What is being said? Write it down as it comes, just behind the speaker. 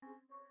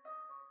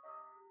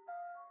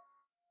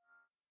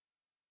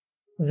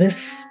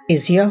This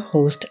is your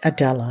host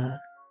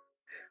Adela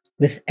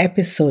with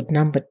episode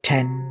number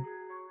 10,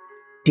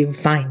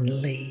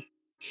 Divinely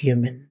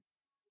Human.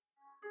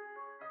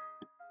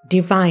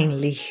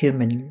 Divinely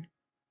Human.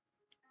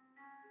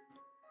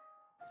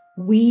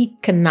 We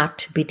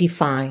cannot be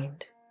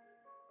defined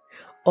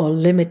or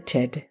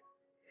limited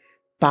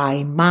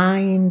by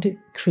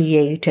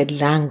mind-created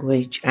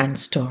language and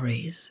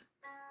stories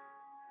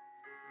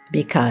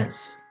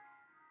because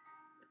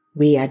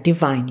we are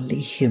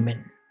divinely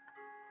human.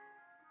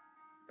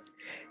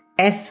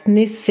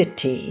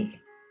 Ethnicity,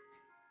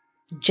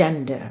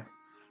 gender,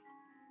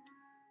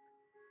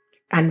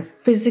 and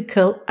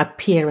physical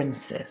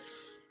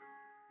appearances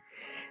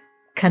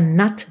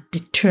cannot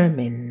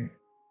determine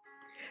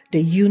the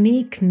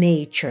unique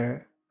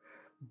nature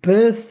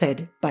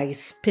birthed by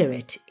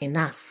Spirit in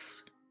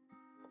us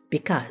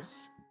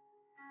because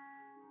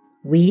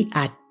we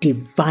are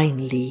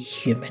divinely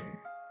human.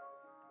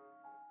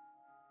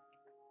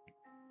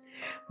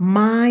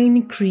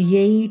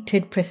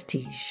 Mind-created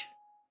prestige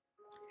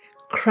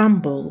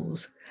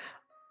crumbles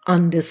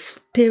under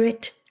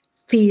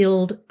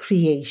Spirit-filled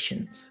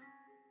creations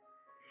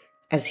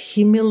as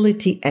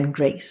humility and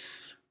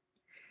grace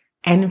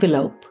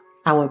envelope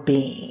our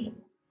being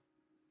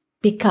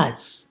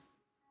because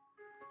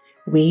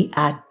we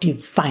are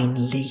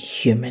divinely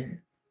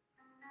human.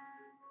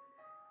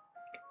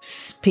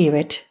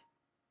 Spirit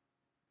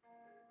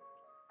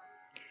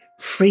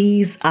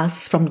frees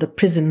us from the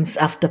prisons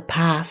of the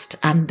past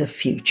and the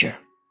future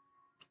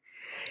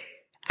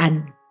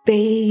and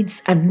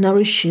bathes and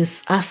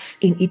nourishes us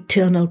in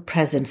eternal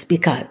presence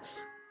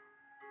because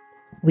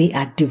we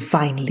are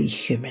divinely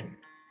human.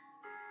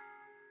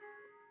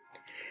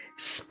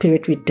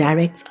 Spirit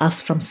redirects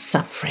us from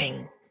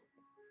suffering,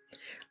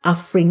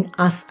 offering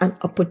us an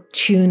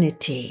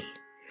opportunity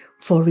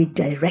for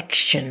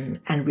redirection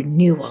and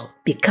renewal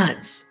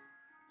because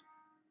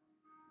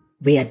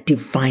we are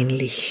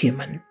divinely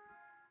human.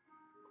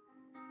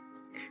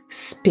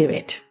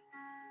 Spirit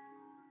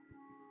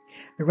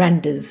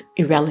renders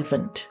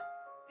irrelevant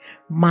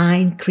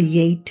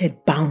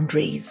mind-created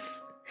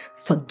boundaries,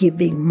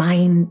 forgiving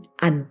mind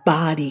and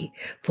body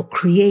for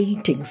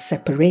creating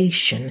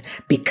separation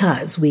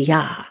because we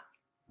are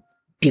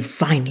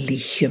divinely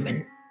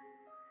human.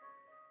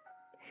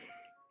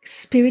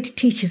 Spirit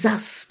teaches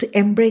us to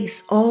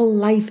embrace all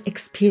life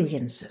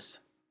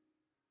experiences,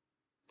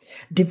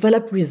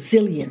 develop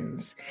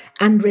resilience,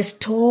 and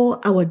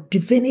restore our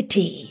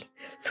divinity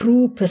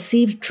through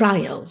perceived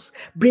trials,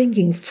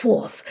 bringing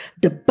forth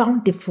the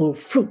bountiful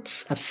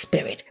fruits of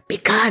Spirit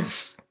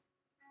because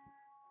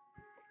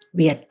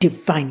we are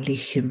divinely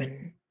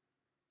human.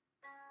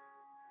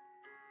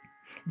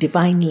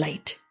 Divine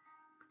light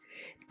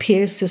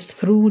pierces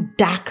through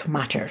dark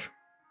matter,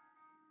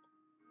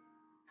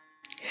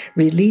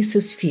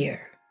 releases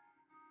fear,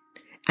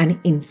 and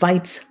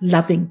invites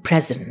loving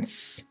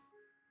presence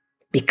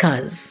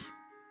because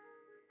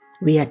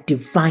we are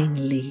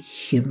divinely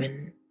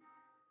human.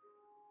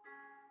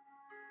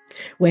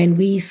 When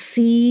we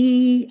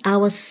see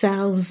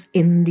ourselves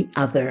in the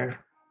other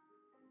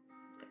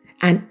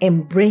and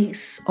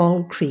embrace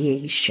all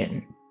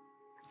creation,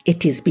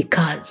 it is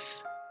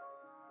because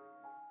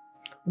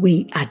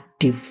we are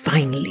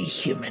divinely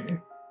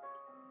human.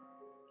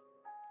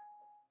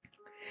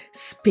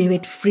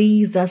 Spirit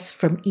frees us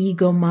from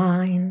ego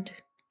mind,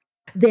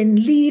 then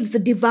leads the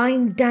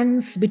divine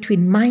dance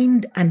between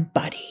mind and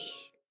body.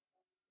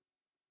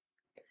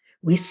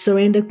 We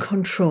surrender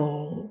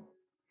control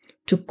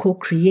to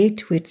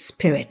co-create with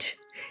Spirit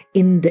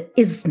in the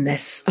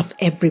isness of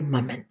every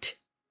moment.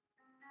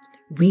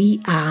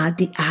 We are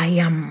the I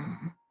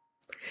am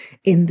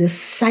in the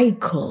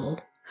cycle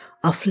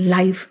of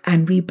life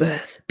and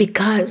rebirth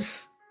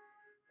because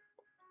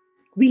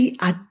we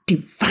are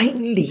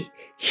divinely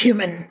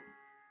human.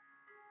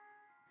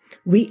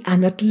 We are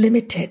not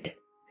limited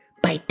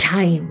by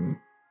time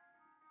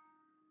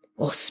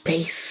or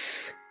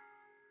space.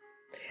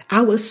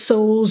 Our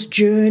souls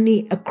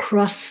journey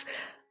across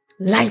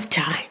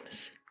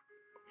lifetimes.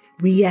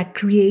 We are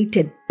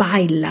created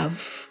by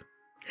love,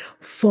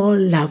 for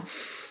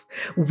love,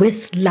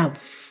 with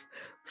love,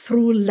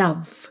 through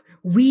love.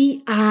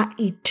 We are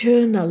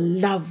eternal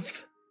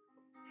love.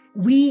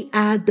 We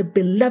are the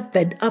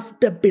beloved of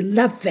the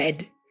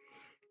beloved,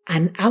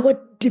 and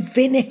our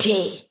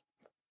divinity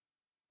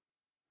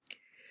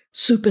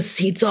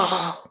supersedes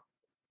all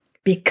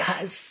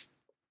because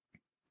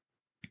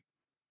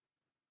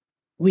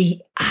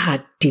we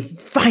are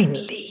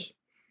divinely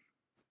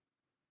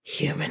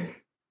human.